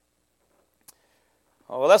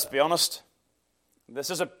Well, let's be honest. This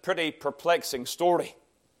is a pretty perplexing story.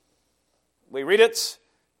 We read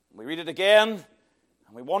it again,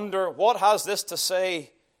 and we wonder, what has this to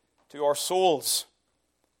say to our souls?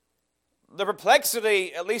 The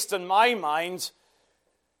perplexity, at least in my mind,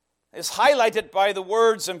 is highlighted by the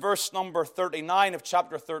words in verse number 39 of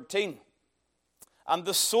chapter 13. And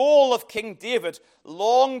the soul of King David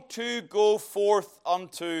longed to go forth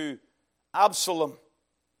unto Absalom.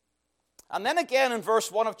 And then again in verse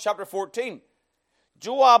 1 of chapter 14,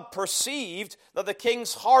 Joab perceived that the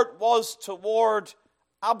king's heart was toward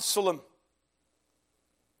Absalom.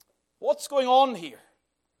 What's going on here?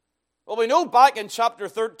 Well, we know back in chapter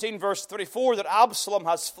 13, verse 34, that Absalom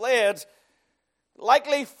has fled,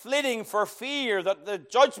 likely fleeing for fear that the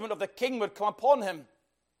judgment of the king would come upon him.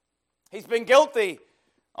 He's been guilty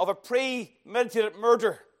of a premeditated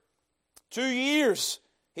murder. 2 years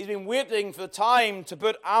he's been waiting for the time to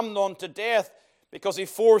put Amnon to death because he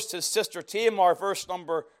forced his sister Tamar, verse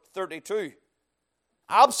number 32.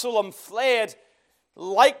 Absalom fled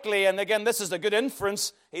likely, and again this is a good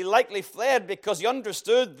inference, he likely fled because he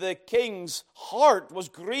understood the king's heart was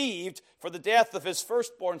grieved for the death of his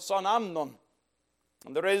firstborn son Amnon.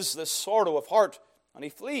 And there is this sorrow of heart, and he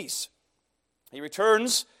flees. He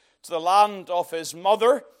returns to the land of his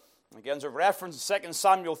mother. Again, there's a reference in 2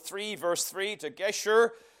 Samuel 3, verse 3, to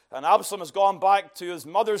Geshur. And Absalom has gone back to his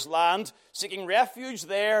mother's land, seeking refuge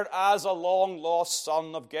there as a long-lost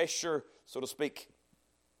son of Geshur, so to speak.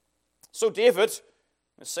 So David,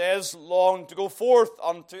 it says, longed to go forth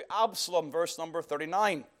unto Absalom, verse number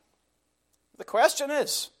 39. The question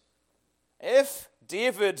is, if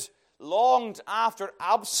David longed after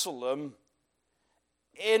Absalom,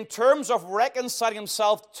 in terms of reconciling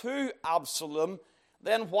himself to Absalom,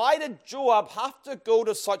 then why did Joab have to go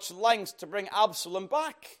to such lengths to bring Absalom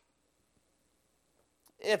back?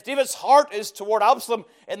 If David's heart is toward Absalom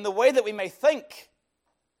in the way that we may think,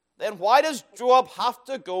 then why does Joab have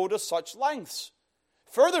to go to such lengths?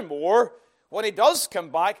 Furthermore, when he does come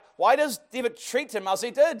back, why does David treat him as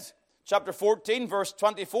he did? Chapter 14, verse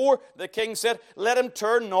 24, the king said, "Let him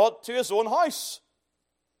turn not to his own house."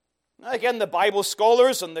 Now again, the Bible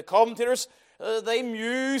scholars and the commentators, they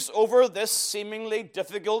muse over this seemingly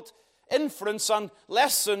difficult inference and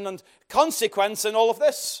lesson and consequence in all of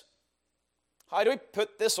this. How do we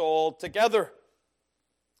put this all together?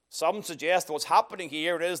 Some suggest what's happening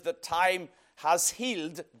here is that time has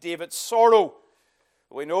healed David's sorrow.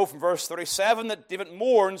 We know from verse 37 that David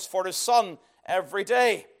mourns for his son every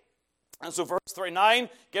day. And so verse 39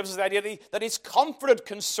 gives us the idea that he's comforted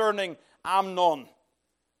concerning Amnon.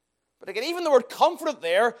 But again, even the word comforted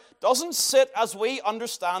there doesn't sit as we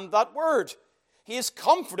understand that word. He is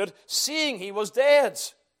comforted seeing he was dead.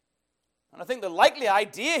 And I think the likely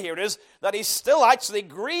idea here is that he's still actually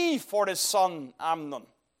grieved for his son Amnon.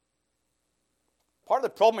 Part of the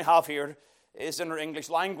problem we have here is in our English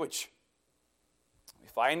language. We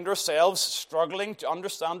find ourselves struggling to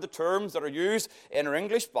understand the terms that are used in our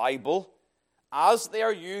English Bible as they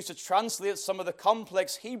are used to translate some of the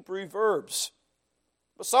complex Hebrew verbs.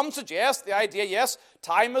 But some suggest the idea, yes,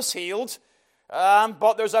 time is healed,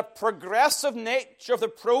 but there's a progressive nature of the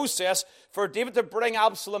process for David to bring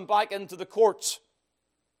Absalom back into the court.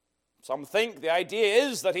 Some think the idea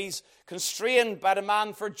is that he's constrained by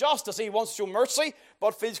demand for justice. He wants to show mercy,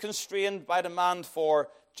 but feels constrained by demand for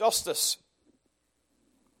justice.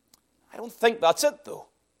 I don't think that's it, though.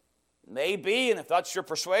 Maybe, and if that's your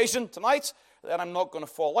persuasion tonight, then I'm not going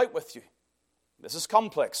to fall out with you. This is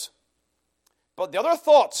complex. But the other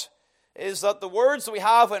thought is that the words that we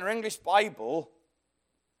have in our English Bible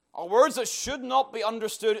are words that should not be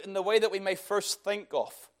understood in the way that we may first think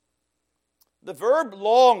of. The verb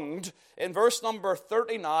longed in verse number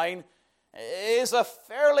 39 is a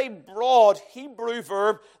fairly broad Hebrew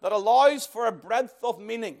verb that allows for a breadth of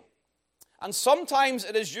meaning. And sometimes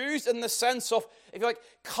it is used in the sense of, if you like,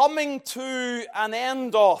 coming to an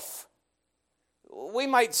end of. We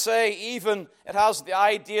might say even it has the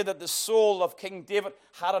idea that the soul of King David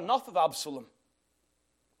had enough of Absalom.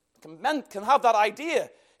 Can have that idea.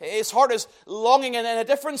 His heart is longing in a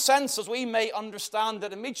different sense as we may understand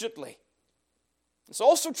it immediately. It's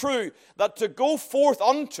also true that to go forth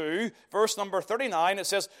unto, verse number 39, it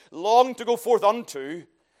says, long to go forth unto,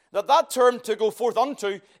 that term to go forth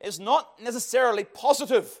unto is not necessarily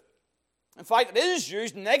positive. In fact, it is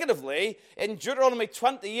used negatively in Deuteronomy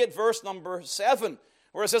 28, verse number 7,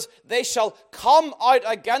 where it says, they shall come out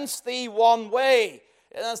against thee one way.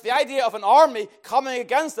 And it's the idea of an army coming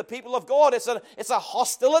against the people of God. It's a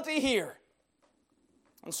hostility here.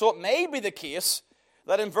 And so it may be the case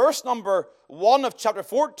that in verse number 1 of chapter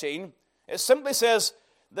 14, it simply says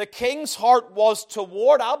the king's heart was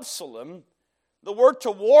toward Absalom, the word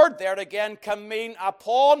toward there again can mean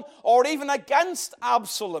upon or even against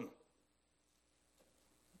Absalom.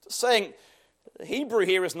 Saying the Hebrew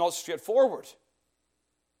here is not straightforward.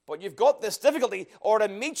 But you've got this difficulty, or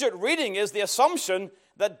an immediate reading is the assumption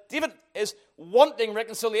that David is wanting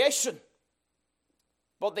reconciliation.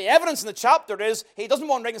 But the evidence in the chapter is he doesn't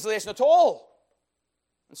want reconciliation at all.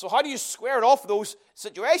 And so how do you square it off those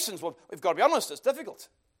situations? Well, we've got to be honest, it's difficult.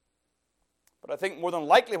 But I think more than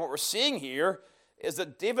likely what we're seeing here is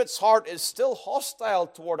that David's heart is still hostile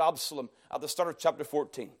toward Absalom at the start of chapter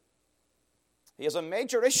 14. He has a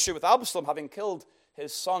major issue with Absalom having killed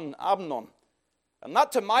his son Amnon. And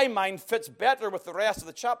that, to my mind, fits better with the rest of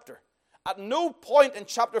the chapter. At no point in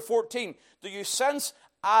chapter 14 do you sense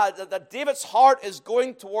that David's heart is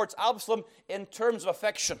going towards Absalom in terms of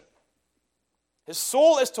affection. His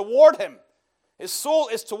soul is toward him. His soul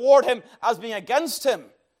is toward him as being against him.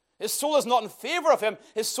 His soul is not in favor of him.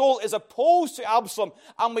 His soul is opposed to Absalom.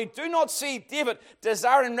 And we do not see David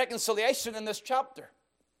desiring reconciliation in this chapter.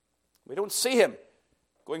 We don't see him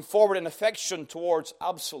going forward in affection towards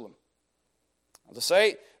Absalom. As I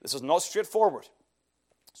say, this is not straightforward.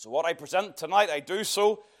 So what I present tonight, I do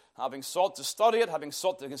so having sought to study it, having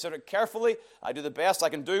sought to consider it carefully. I do the best I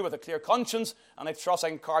can do with a clear conscience, and I trust I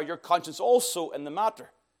can carry your conscience also in the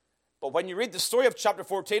matter. But when you read the story of chapter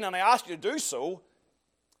 14, and I ask you to do so,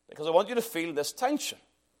 because I want you to feel this tension.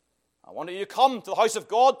 I want you to come to the house of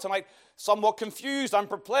God tonight somewhat confused and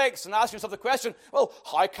perplexed and ask yourself the question, well,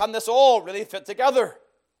 how can this all really fit together?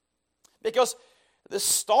 Because the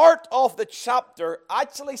start of the chapter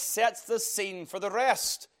actually sets the scene for the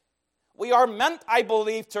rest. We are meant, I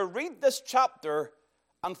believe, to read this chapter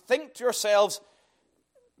and think to yourselves,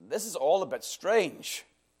 this is all a bit strange.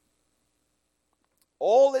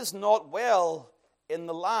 All is not well in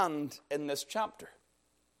the land in this chapter.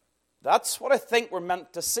 That's what I think we're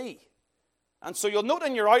meant to see. And so you'll note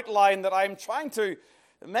in your outline that I'm trying to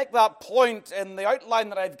make that point in the outline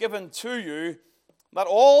that I've given to you, that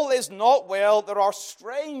all is not well. There are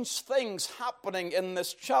strange things happening in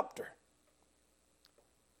this chapter.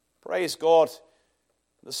 Praise God.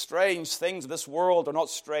 The strange things of this world are not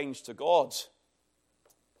strange to God.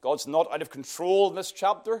 God's not out of control in this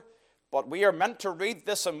chapter, but we are meant to read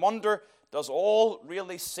this and wonder, does all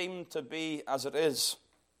really seem to be as it is?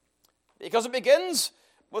 Because it begins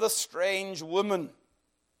with a strange woman.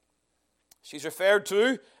 She's referred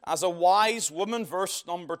to as a wise woman, verse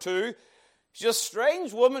number 2. She's a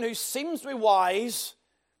strange woman who seems to be wise,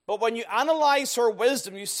 but when you analyze her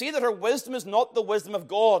wisdom, you see that her wisdom is not the wisdom of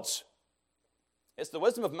God. It's the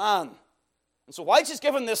wisdom of man. And so while she's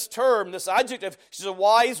given this term, this adjective, she's a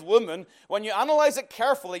wise woman, when you analyze it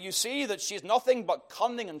carefully, you see that she's nothing but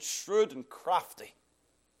cunning and shrewd and crafty.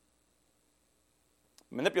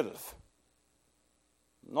 Manipulative.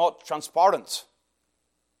 Not transparent.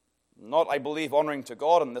 Not, I believe, honoring to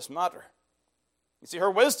God in this matter. You see,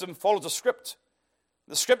 her wisdom follows a script.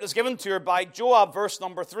 The script is given to her by Joab, verse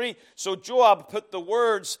number 3. So Joab put the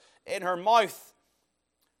words in her mouth.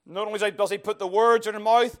 Not only does he put the words in her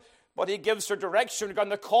mouth, but he gives her direction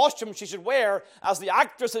regarding the costume she should wear as the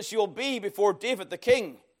actress that she will be before David the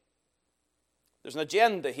king. There's an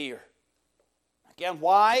agenda here. Again,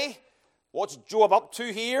 why? What's Joab up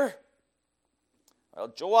to here? Well,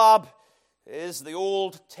 Joab is the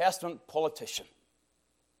Old Testament politician.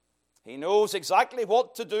 He knows exactly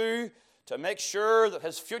what to do to make sure that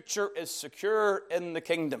his future is secure in the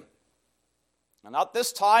kingdom. And at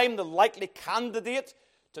this time, the likely candidate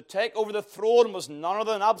to take over the throne was none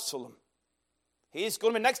other than Absalom. He's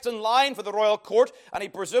going to be next in line for the royal court, and he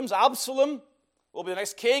presumes Absalom will be the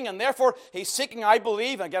next king, and therefore he's seeking, I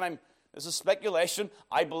believe, and again, this is speculation,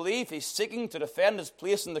 I believe he's seeking to defend his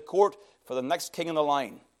place in the court for the next king in the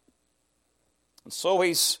line. And so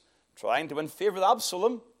he's trying to win favor with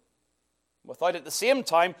Absalom, without at the same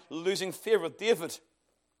time losing favor with David.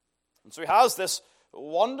 And so he has this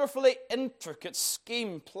wonderfully intricate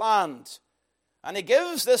scheme planned. And he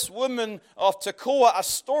gives this woman of Tekoa a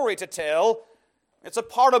story to tell. It's a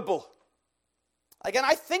parable. Again,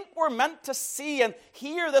 I think we're meant to see and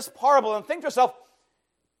hear this parable and think to yourself,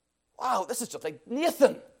 wow, this is just like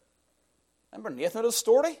Nathan. Remember Nathan had a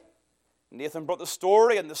story? Nathan brought the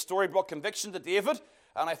story, and the story brought conviction to David.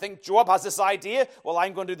 And I think Joab has this idea, well,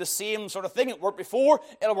 I'm going to do the same sort of thing. It worked before,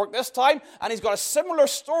 it'll work this time. And he's got a similar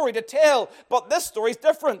story to tell, but this story is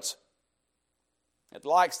different. It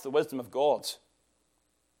lacks the wisdom of God.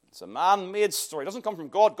 It's a man-made story. It doesn't come from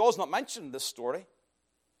God. God's not mentioned in this story.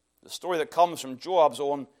 The story that comes from Joab's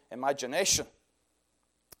own imagination.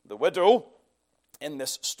 The widow in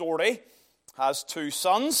this story has 2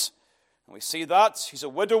 sons. And we see that. She's a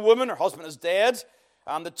widow woman. Her husband is dead.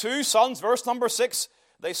 And the two sons, verse number 6,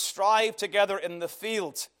 they strive together in the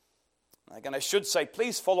field. Again, I should say,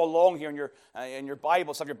 please follow along here in your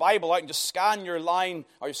Bibles. Have your Bible out and just scan your line,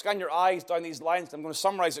 or you scan your eyes down these lines. I'm going to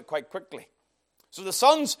summarize it quite quickly. So the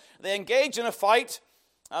sons, they engage in a fight,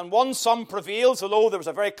 and one son prevails, although there was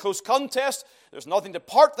a very close contest. There's nothing to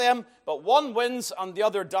part them, but one wins and the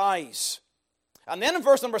other dies. And then in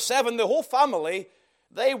verse number 7, the whole family,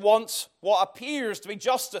 they want what appears to be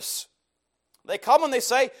justice. They come and they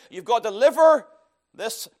say, you've got to deliver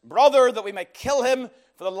this brother that we may kill him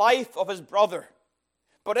for the life of his brother.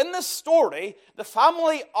 But in this story, the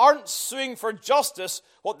family aren't suing for justice.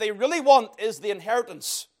 What they really want is the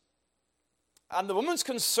inheritance. And the woman's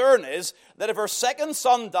concern is that if her second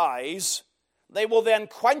son dies, they will then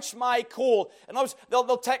quench my coal. In other words,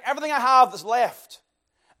 they'll take everything I have that's left.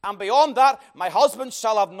 And beyond that, my husband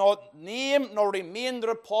shall have not name nor remainder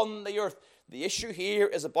upon the earth. The issue here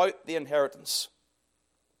is about the inheritance.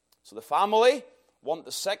 So the family want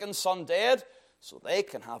the second son dead so they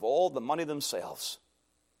can have all the money themselves.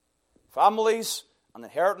 Families and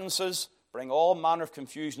inheritances bring all manner of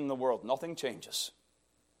confusion in the world. Nothing changes.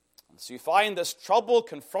 And so you find this trouble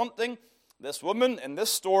confronting this woman in this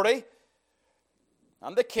story.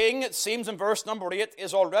 And the king, it seems in verse number 8,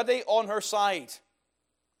 is already on her side.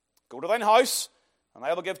 Go to thine house, and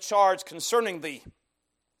I will give charge concerning thee.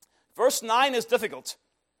 Verse 9 is difficult,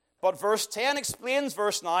 but verse 10 explains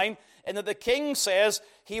verse 9 in that the king says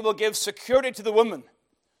he will give security to the woman.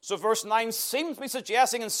 So verse 9 seems to be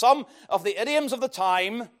suggesting in some of the idioms of the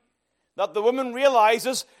time that the woman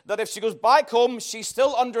realizes that if she goes back home, she's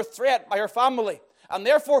still under threat by her family, and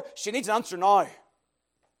therefore she needs an answer now.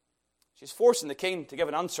 She's forcing the king to give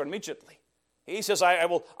an answer immediately. He says, I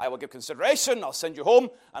will give consideration, I'll send you home,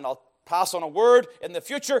 and I'll pass on a word in the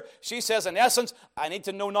future. She says, in essence, I need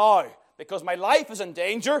to know now, because my life is in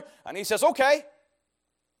danger. And he says, okay,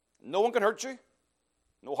 no one can hurt you.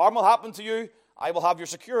 No harm will happen to you. I will have your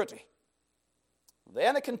security.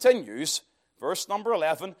 Then it continues, verse number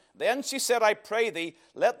 11. Then she said, I pray thee,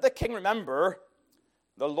 let the king remember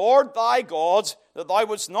the Lord thy God, that thou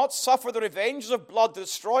wouldst not suffer the revenges of blood to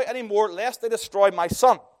destroy any more, lest they destroy my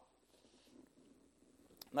son.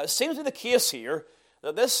 Now, it seems to be the case here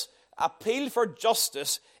that this appeal for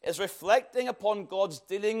justice is reflecting upon God's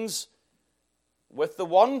dealings with the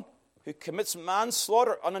one who commits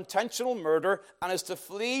manslaughter, unintentional murder, and is to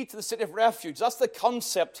flee to the city of refuge. That's the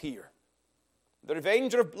concept here. The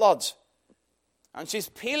revenger of blood. And she's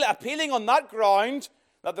appealing on that ground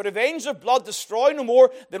that the revenge of blood destroy no more,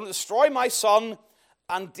 they don't destroy my son.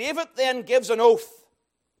 And David then gives an oath.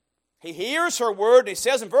 He hears her word. He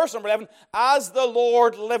says in verse number 11, as the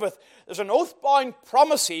Lord liveth. There's an oath-bound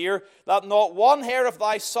promise here that not one hair of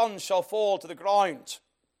thy son shall fall to the ground.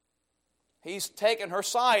 He's taken her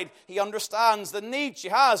side. He understands the need she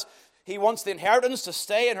has. He wants the inheritance to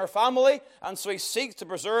stay in her family, and so he seeks to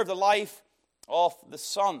preserve the life of the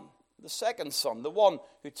son, the second son, the one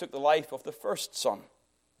who took the life of the first son.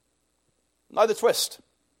 Now the twist.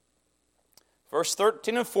 Verse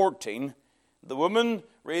 13 and 14, the woman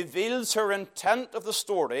reveals her intent of the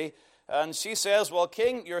story, and she says, well,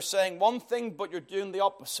 king, you're saying one thing, but you're doing the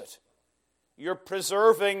opposite. You're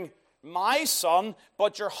preserving my son,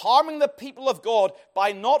 but you're harming the people of God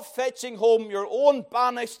by not fetching home your own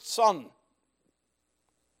banished son.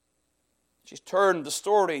 She's turned the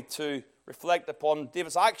story to reflect upon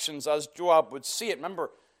David's actions as Joab would see it.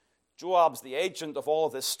 Remember, Joab's the agent of all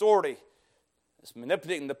of this story. He's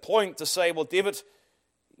manipulating the point to say, well, David,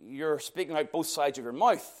 you're speaking out both sides of your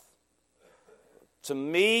mouth. To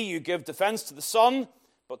me, you give defense to the son,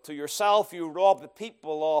 but to yourself, you rob the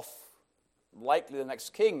people of likely the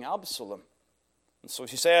next king, Absalom. And so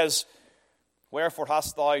she says, wherefore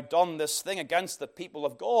hast thou done this thing against the people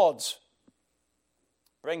of God?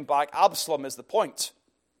 Bring back Absalom is the point.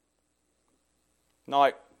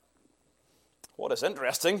 Now, what is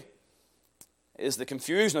interesting is the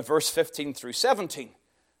confusion of verse 15 through 17.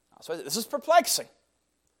 So this is perplexing.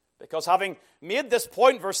 Because having made this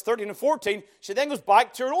point, verse 13 and 14, she then goes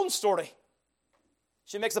back to her own story.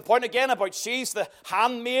 She makes the point again about she's the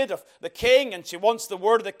handmaid of the king, and she wants the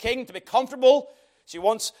word of the king to be comfortable. She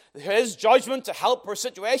wants his judgment to help her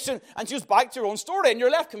situation, and she goes back to her own story, and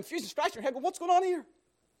you're left confused and scratching your head, going, what's going on here?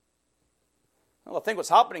 Well, I think what's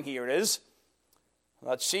happening here is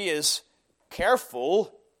that she is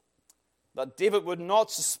careful that David would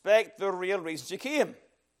not suspect the real reason she came.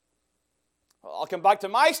 I'll come back to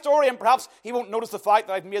my story, and perhaps he won't notice the fact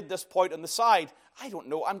that I've made this point on the side. I don't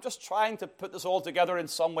know. I'm just trying to put this all together in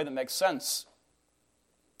some way that makes sense.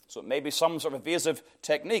 So it may be some sort of evasive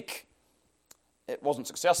technique. It wasn't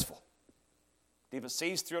successful. David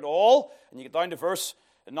sees through it all, and you get down to verse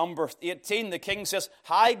number 18. The king says,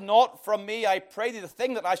 "Hide not from me, I pray thee, the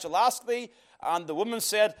thing that I shall ask thee." And the woman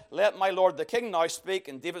said, "Let my lord the king now speak."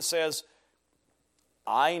 And David says,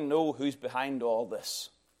 "I know who's behind all this.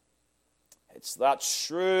 It's that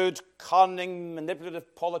shrewd, cunning,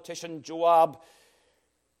 manipulative politician Joab.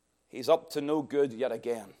 He's up to no good yet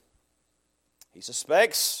again." He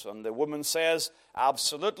suspects, and the woman says,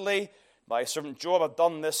 "Absolutely, my servant Joab have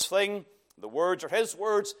done this thing. The words are his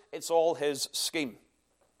words. It's all his scheme."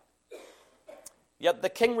 Yet the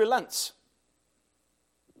king relents.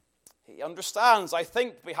 He understands, I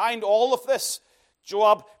think, behind all of this,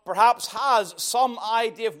 Joab perhaps has some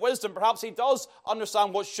idea of wisdom. Perhaps he does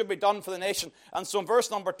understand what should be done for the nation. And so in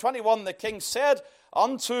verse number 21, the king said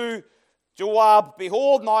unto Joab,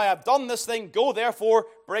 "Behold, now I have done this thing. Go therefore,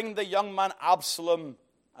 bring the young man Absalom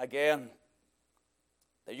again."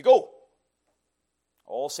 There you go.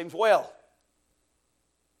 All seems well.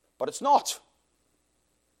 But it's not.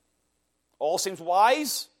 All seems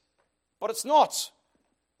wise, but it's not.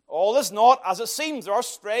 All is not as it seems. There are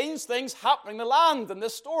strange things happening in the land in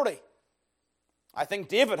this story. I think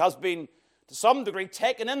David has been, to some degree,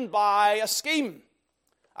 taken in by a scheme.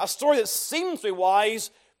 A story that seems to be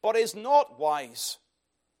wise, but is not wise.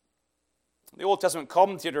 The Old Testament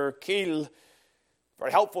commentator, Keel,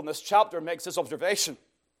 very helpful in this chapter, makes this observation.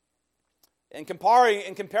 In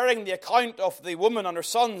comparing the account of the woman and her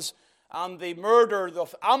sons and the murder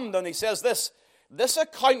of Amnon, he says this: "This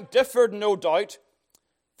account differed, no doubt,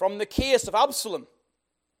 from the case of Absalom,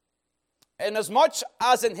 inasmuch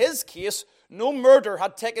as in his case no murder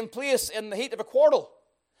had taken place in the heat of a quarrel,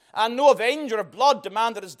 and no avenger of blood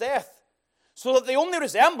demanded his death, so that the only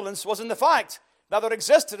resemblance was in the fact that there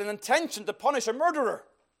existed an intention to punish a murderer."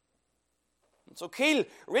 And so Keel,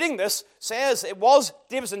 reading this, says it was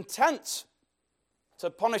David's intent to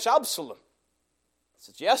punish Absalom.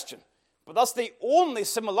 Suggestion. But that's the only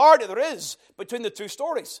similarity there is between the two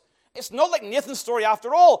stories. It's not like Nathan's story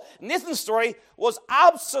after all. Nathan's story was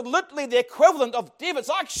absolutely the equivalent of David's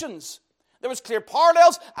actions. There was clear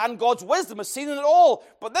parallels, and God's wisdom is seen in it all.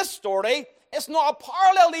 But this story, it's not a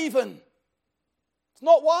parallel even. It's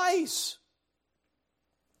not wise.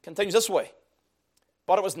 Continues this way.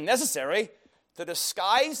 "But it was necessary to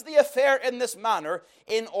disguise the affair in this manner,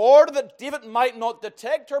 in order that David might not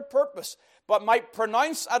detect her purpose, but might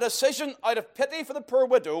pronounce a decision out of pity for the poor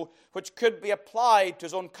widow, which could be applied to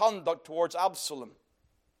his own conduct towards Absalom."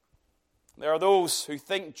 There are those who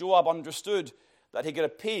think Joab understood that he could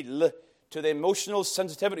appeal to the emotional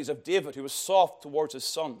sensitivities of David, who was soft towards his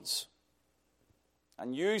sons,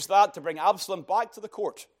 and use that to bring Absalom back to the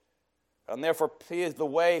court, and therefore pave the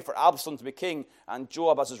way for Absalom to be king and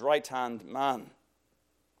Joab as his right-hand man.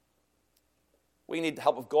 We need the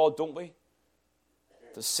help of God, don't we?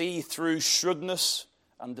 To see through shrewdness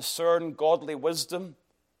and discern godly wisdom.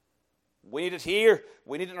 We need it here.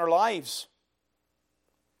 We need it in our lives.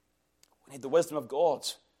 We need the wisdom of God.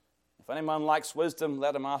 If any man lacks wisdom,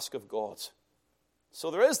 let him ask of God.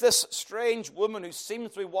 So there is this strange woman who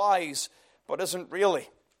seems to be wise, but isn't really.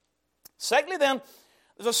 Secondly, then,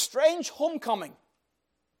 there's a strange homecoming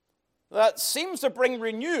that seems to bring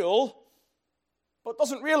renewal, but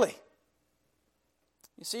doesn't really.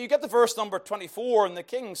 You see, you get to verse number 24, and the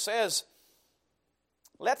king says,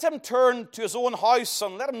 "Let him turn to his own house,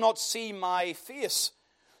 and let him not see my face."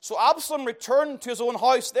 So Absalom returned to his own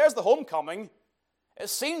house. There's the homecoming. It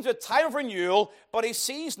seems a time of renewal, but he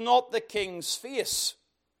sees not the king's face.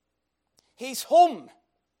 He's home,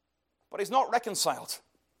 but he's not reconciled.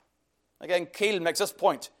 Again, Keel makes this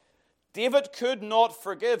point. David could not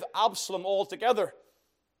forgive Absalom altogether.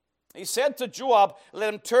 He said to Joab,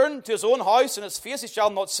 "Let him turn to his own house, and his face he shall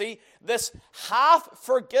not see." This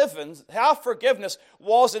half-forgiveness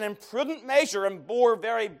was an imprudent measure and bore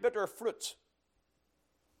very bitter fruit.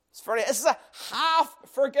 This is a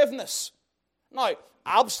half-forgiveness. Now,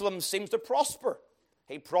 Absalom seems to prosper.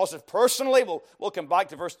 He prospers personally. We'll come back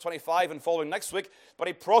to verse 25 and following next week. But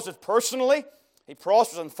he prospers personally. He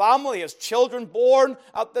prospers in family. He has children born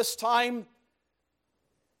at this time.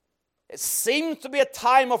 It seems to be a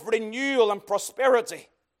time of renewal and prosperity.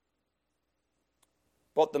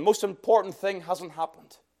 But the most important thing hasn't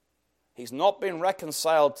happened. He's not been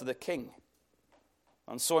reconciled to the king.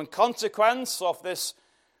 And so in consequence of this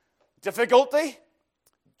difficulty,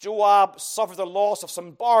 Joab suffers the loss of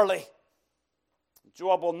some barley.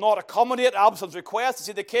 Joab will not accommodate Absalom's request to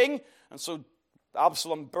see the king, and so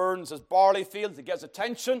Absalom burns his barley field to get his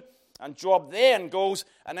attention, and Joab then goes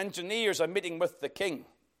and engineers a meeting with the king.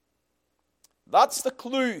 That's the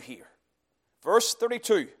clue here. Verse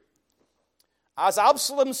 32. As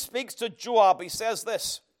Absalom speaks to Joab, he says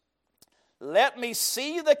this, let me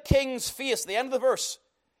see the king's face, the end of the verse,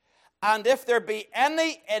 and if there be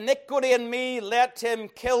any iniquity in me, let him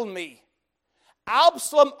kill me.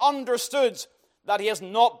 Absalom understood that he has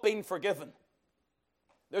not been forgiven.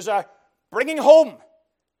 There's a bringing home.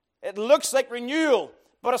 It looks like renewal,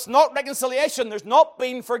 but it's not reconciliation. There's not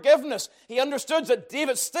been forgiveness. He understood that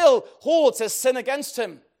David still holds his sin against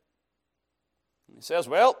him. And he says,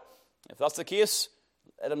 well, if that's the case,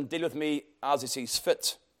 let him deal with me as he sees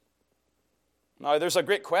fit. Now, there's a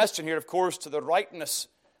great question here, of course, to the rightness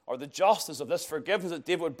or the justice of this forgiveness that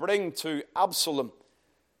David would bring to Absalom.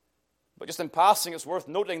 But just in passing, it's worth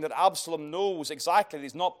noting that Absalom knows exactly that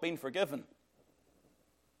he's not been forgiven.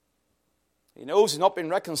 He knows he's not been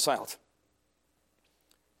reconciled.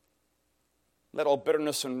 Let all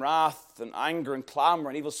bitterness and wrath and anger and clamor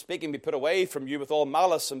and evil speaking be put away from you with all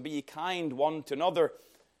malice, and be ye kind one to another,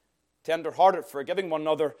 tender-hearted, forgiving one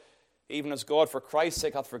another, even as God for Christ's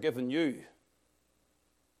sake hath forgiven you.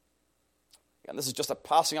 And this is just a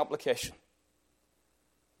passing application.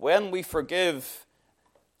 When we forgive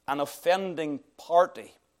an offending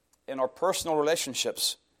party in our personal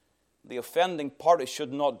relationships, the offending party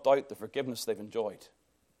should not doubt the forgiveness they've enjoyed.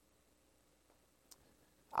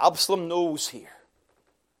 Absalom knows here.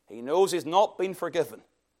 He knows he's not been forgiven.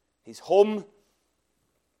 He's home,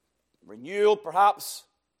 renewal perhaps,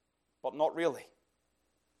 but not really.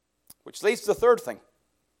 Which leads to the third thing,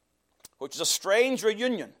 which is a strange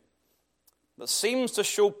reunion that seems to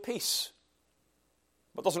show peace,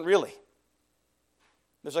 but doesn't really.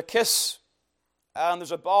 There's a kiss and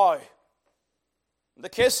there's a bow. The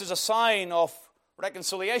kiss is a sign of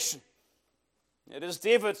reconciliation. It is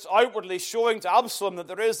David outwardly showing to Absalom that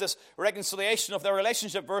there is this reconciliation of their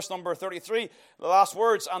relationship. Verse number 33, the last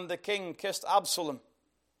words, and the king kissed Absalom.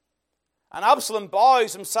 And Absalom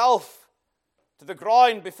bows himself to the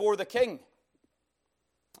ground before the king.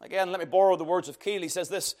 Again, let me borrow the words of Keele. He says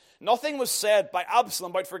this, nothing was said by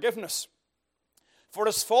Absalom about forgiveness. For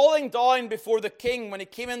his falling down before the king when he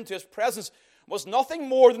came into his presence was nothing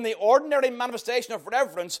more than the ordinary manifestation of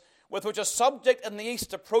reverence with which a subject in the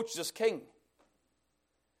east approaches his king.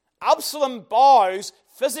 Absalom bows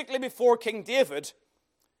physically before King David,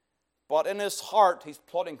 but in his heart he's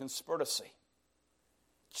plotting conspiracy.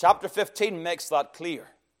 Chapter 15 makes that clear.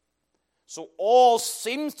 So all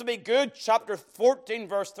seems to be good, chapter 14,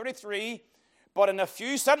 verse 33, but in a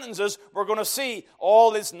few sentences we're going to see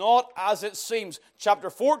all is not as it seems.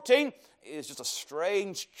 Chapter 14 is just a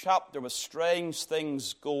strange chapter with strange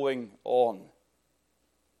things going on.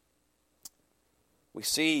 We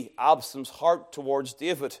see Absalom's heart towards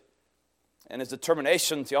David and his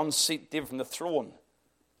determination to unseat David from the throne.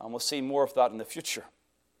 And we'll see more of that in the future.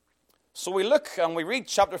 So we look and we read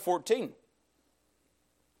chapter 14.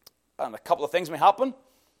 And a couple of things may happen.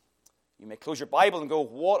 You may close your Bible and go,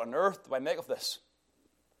 what on earth do I make of this?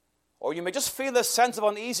 Or you may just feel this sense of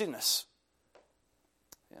uneasiness.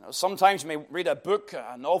 You know, sometimes you may read a book,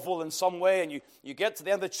 a novel in some way, and you get to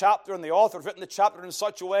the end of the chapter, and the author has written the chapter in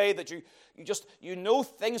such a way that you know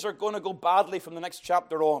things are going to go badly from the next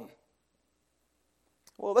chapter on.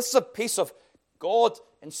 Well, this is a piece of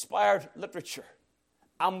God-inspired literature.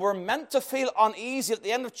 And we're meant to feel uneasy at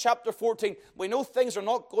the end of chapter 14. We know things are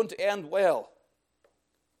not going to end well.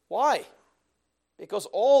 Why? Because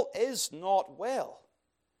all is not well.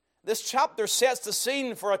 This chapter sets the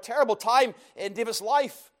scene for a terrible time in David's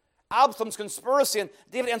life. Absalom's conspiracy, and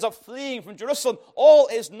David ends up fleeing from Jerusalem. All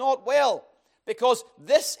is not well, because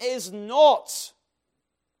this is not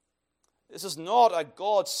a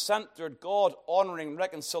God-centered, God-honoring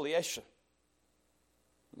reconciliation.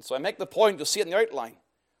 And so I make the point, you'll see it in the outline.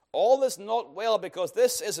 All is not well because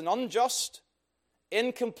this is an unjust,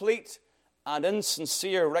 incomplete, and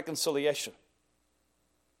insincere reconciliation.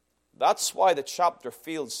 That's why the chapter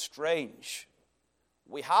feels strange.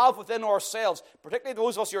 We have within ourselves, particularly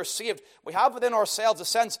those of us who are saved, we have within ourselves a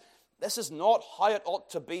sense, this is not how it ought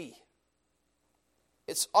to be.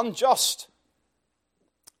 It's unjust.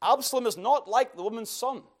 Absalom is not like the woman's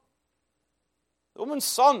son. The woman's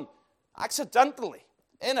son, accidentally,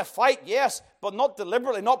 in a fight, yes, but not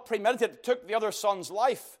deliberately, not premeditated, took the other son's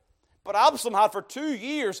life. But Absalom had for 2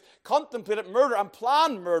 years contemplated murder and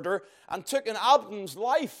planned murder and took in Absalom's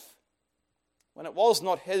life when it was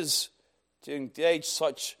not his to engage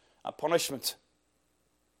such a punishment.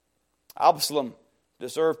 Absalom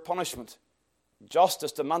deserved punishment.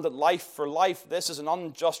 Justice demanded life for life. This is an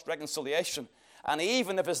unjust reconciliation. And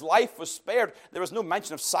even if his life was spared, there was no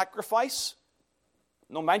mention of sacrifice,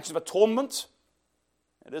 no mention of atonement.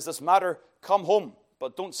 It is this matter, come home,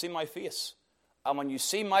 but don't see my face. And when you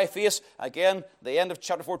see my face, again, the end of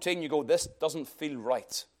chapter 14, you go, this doesn't feel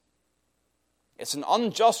right. It's an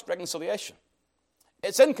unjust reconciliation.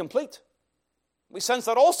 It's incomplete. We sense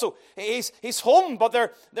that also. He's home, but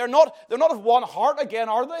they're not of one heart again,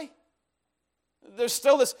 are they? There's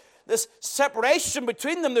still this separation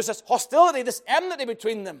between them. There's this hostility, this enmity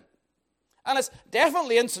between them. And it's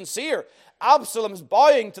definitely insincere. Absalom's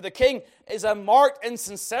bowing to the king is a marked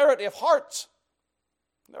insincerity of heart.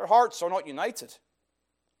 Their hearts are not united.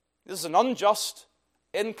 This is an unjust,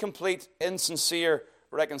 incomplete, insincere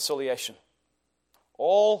reconciliation.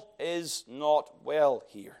 All is not well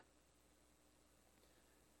here.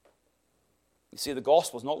 You see, the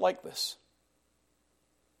gospel is not like this.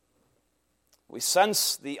 We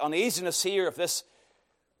sense the uneasiness here of this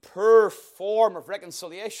poor form of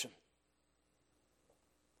reconciliation.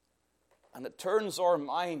 And it turns our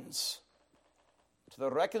minds to the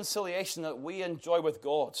reconciliation that we enjoy with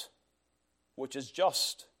God, which is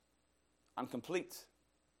just and complete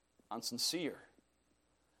and sincere.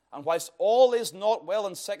 And whilst all is not well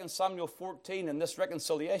in 2 Samuel 14 in this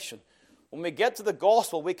reconciliation, when we get to the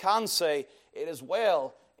gospel, we can say, it is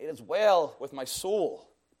well with my soul.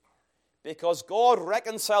 Because God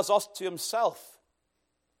reconciles us to himself.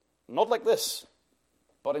 Not like this,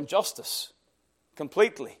 but in justice,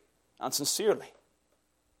 completely and sincerely.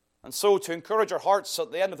 And so, to encourage our hearts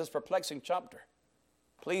at the end of this perplexing chapter,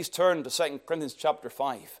 please turn to 2 Corinthians chapter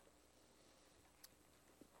 5.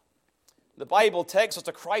 The Bible takes us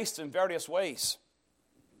to Christ in various ways.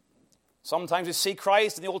 Sometimes we see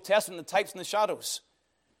Christ in the Old Testament in the types and the shadows.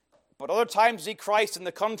 But other times we see Christ in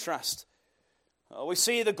the contrast. We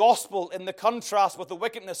see the gospel in the contrast with the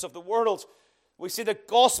wickedness of the world. We see the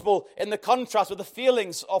gospel in the contrast with the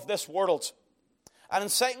feelings of this world. And in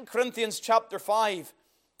 2 Corinthians chapter 5,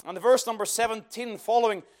 and the verse number 17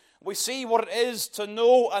 following, we see what it is to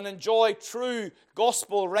know and enjoy true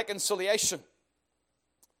gospel reconciliation.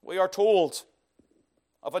 We are told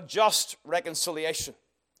of a just reconciliation.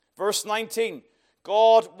 Verse 19,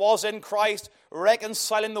 God was in Christ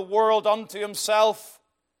reconciling the world unto himself.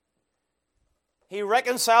 He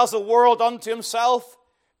reconciles the world unto himself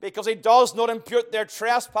because he does not impute their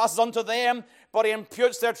trespasses unto them, but he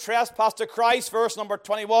imputes their trespass to Christ. Verse number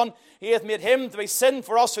 21, he hath made him to be sin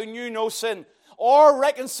for us who knew no sin. Our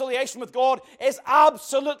reconciliation with God is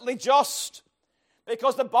absolutely just,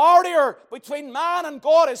 because the barrier between man and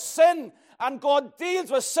God is sin, and God deals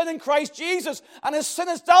with sin in Christ Jesus, and as sin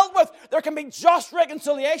is dealt with, there can be just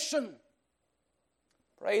reconciliation.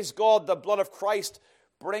 Praise God, the blood of Christ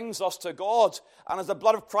brings us to God. And as the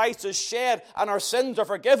blood of Christ is shed and our sins are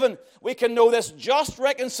forgiven, we can know this just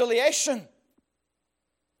reconciliation.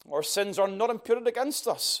 Our sins are not imputed against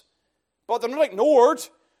us, but they're not ignored.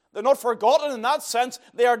 They're not forgotten in that sense.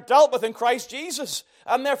 They are dealt with in Christ Jesus.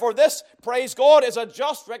 And therefore this, praise God, is a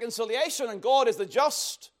just reconciliation, and God is the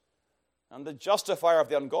just and the justifier of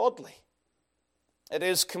the ungodly. It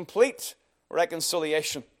is complete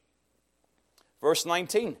reconciliation. Verse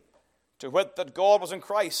 19, to wit that God was in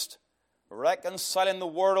Christ, reconciling the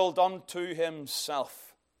world unto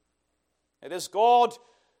himself. It is God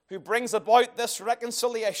who brings about this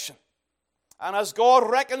reconciliation. And as God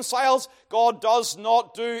reconciles, God does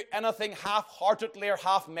not do anything half-heartedly or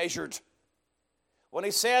half-measured. When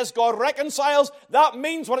he says God reconciles, that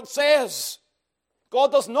means what it says.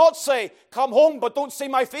 God does not say, come home but don't see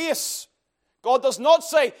my face. God does not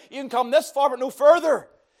say, you can come this far but no further.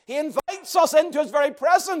 He invites us into his very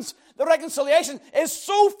presence. The reconciliation is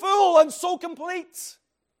so full and so complete.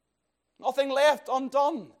 Nothing left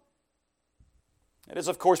undone. It is,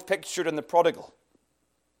 of course, pictured in the prodigal.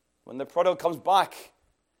 When the prodigal comes back,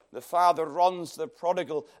 the father runs to the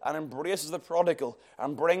prodigal and embraces the prodigal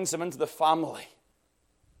and brings him into the family.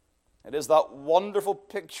 It is that wonderful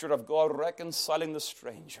picture of God reconciling the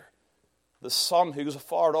stranger, the son who goes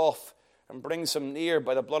afar off and brings him near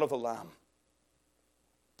by the blood of the Lamb.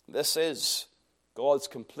 This is God's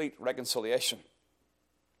complete reconciliation.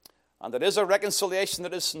 And it is a reconciliation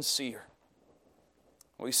that is sincere.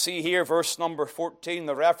 We see here, verse number 14,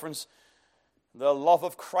 the reference, the love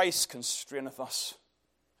of Christ constraineth us.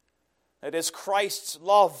 It is Christ's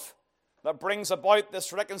love that brings about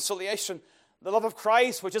this reconciliation. The love of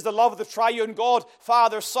Christ, which is the love of the triune God,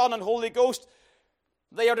 Father, Son, and Holy Ghost.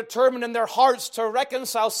 They are determined in their hearts to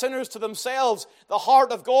reconcile sinners to themselves. The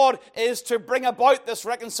heart of God is to bring about this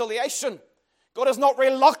reconciliation. God is not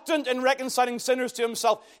reluctant in reconciling sinners to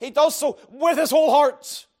himself. He does so with his whole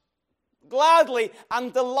heart, gladly,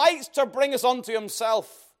 and delights to bring us unto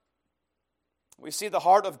himself. We see the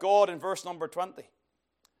heart of God in verse number 20.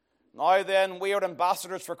 Now then, we are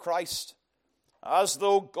ambassadors for Christ, as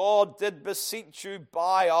though God did beseech you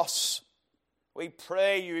by us. We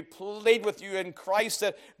pray you, we plead with you in Christ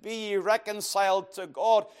that be ye reconciled to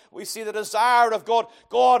God. We see the desire of God.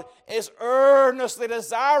 God is earnestly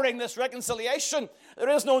desiring this reconciliation. There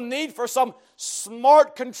is no need for some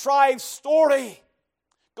smart, contrived story.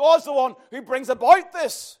 God's the one who brings about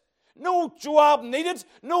this. No Joab needed,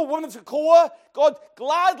 no woman of Tekoa. God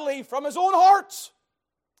gladly from his own heart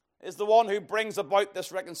is the one who brings about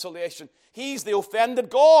this reconciliation. He's the offended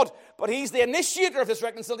God, but he's the initiator of this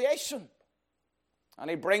reconciliation. And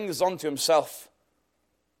he brings unto himself.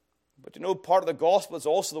 But you know, part of the gospel is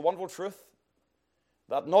also the wonderful truth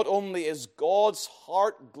that not only is God's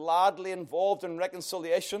heart gladly involved in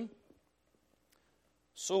reconciliation,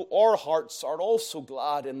 so our hearts are also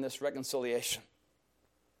glad in this reconciliation.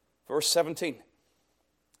 Verse 17,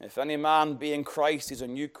 if any man be in Christ, he's a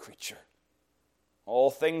new creature.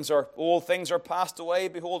 Old things are passed away,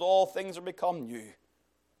 behold, all things are become new.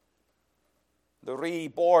 The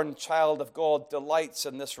reborn child of God delights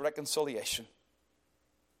in this reconciliation.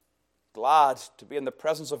 Glad to be in the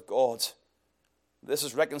presence of God. This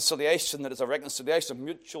is reconciliation that is a reconciliation of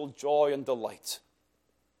mutual joy and delight.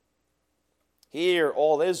 Here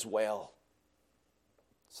all is well.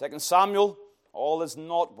 2 Samuel, all is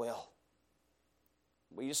not well.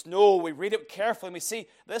 We just know, we read it carefully, and we see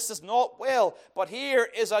this is not well. But here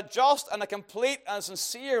is a just and a complete and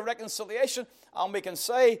sincere reconciliation, and we can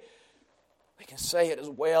say it is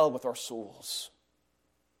well with our souls.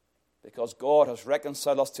 Because God has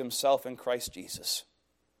reconciled us to himself in Christ Jesus.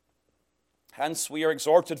 Hence we are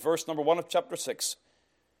exhorted, verse number 1 of chapter 6.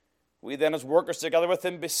 We then as workers together with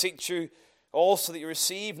him beseech you also that you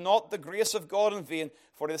receive not the grace of God in vain.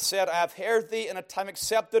 For it is said, I have heard thee in a time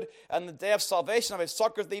accepted, and in the day of salvation I have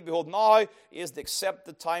succored thee. Behold, now is the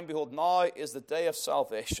accepted time. Behold, now is the day of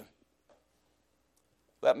salvation.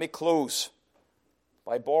 Let me close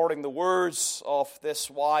by borrowing the words of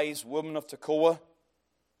this wise woman of Tekoa,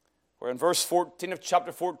 where in verse 14 of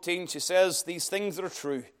chapter 14 she says these things that are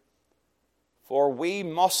true. For we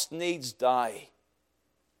must needs die.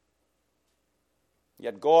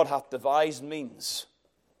 Yet God hath devised means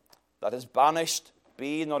that is banished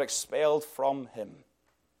be not expelled from him.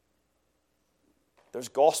 There's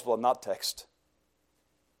gospel in that text.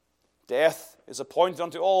 Death is appointed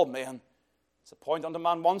unto all men. It's appointed unto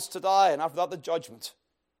man once to die, and after that the judgment.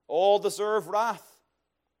 All deserve wrath.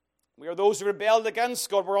 We are those who rebelled against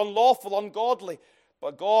God. We're unlawful, ungodly.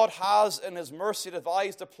 But God has in his mercy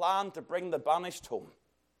devised a plan to bring the banished home.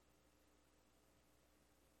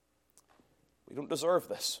 We don't deserve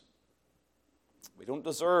this. We don't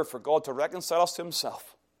deserve for God to reconcile us to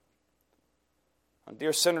himself. And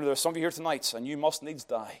dear sinner, there are some of you here tonight, and you must needs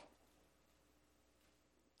die.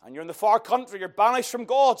 And you're in the far country, you're banished from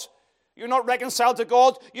God. You're not reconciled to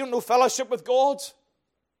God. You don't know fellowship with God.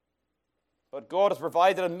 But God has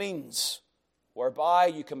provided a means whereby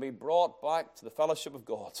you can be brought back to the fellowship of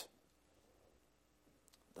God.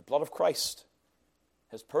 The blood of Christ,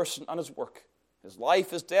 his person and his work, his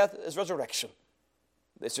life, his death, his resurrection.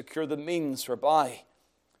 They secure the means whereby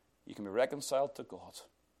you can be reconciled to God.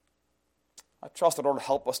 I trust the Lord will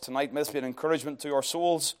help us tonight. May this be an encouragement to our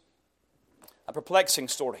souls. A perplexing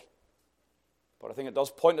story. But I think it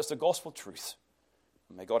does point us to gospel truth.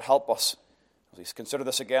 And may God help us as we consider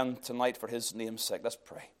this again tonight for his name's sake. Let's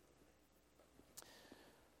pray.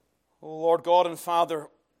 O Lord God and Father,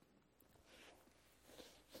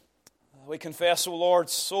 we confess, O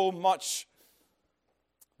Lord, so much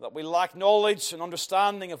that we lack knowledge and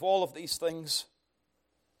understanding of all of these things.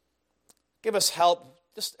 Give us help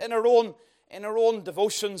just in our own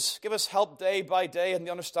devotions. Give us help day by day in the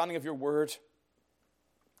understanding of your word.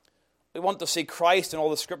 We want to see Christ in all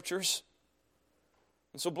the scriptures.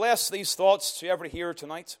 And so bless these thoughts to every hearer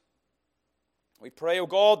tonight. We pray, O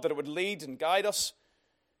God, that it would lead and guide us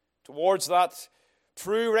towards that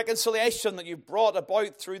true reconciliation that you've brought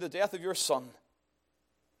about through the death of your Son.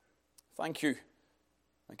 Thank you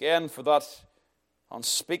again for that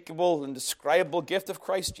unspeakable, indescribable gift of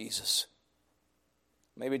Christ Jesus.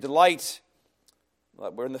 May we delight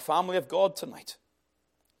that we're in the family of God tonight.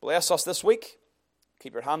 Bless us this week.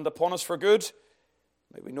 Keep your hand upon us for good.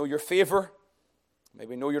 May we know your favor. May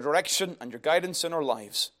we know your direction and your guidance in our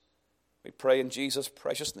lives. We pray in Jesus'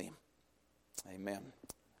 precious name. Amen.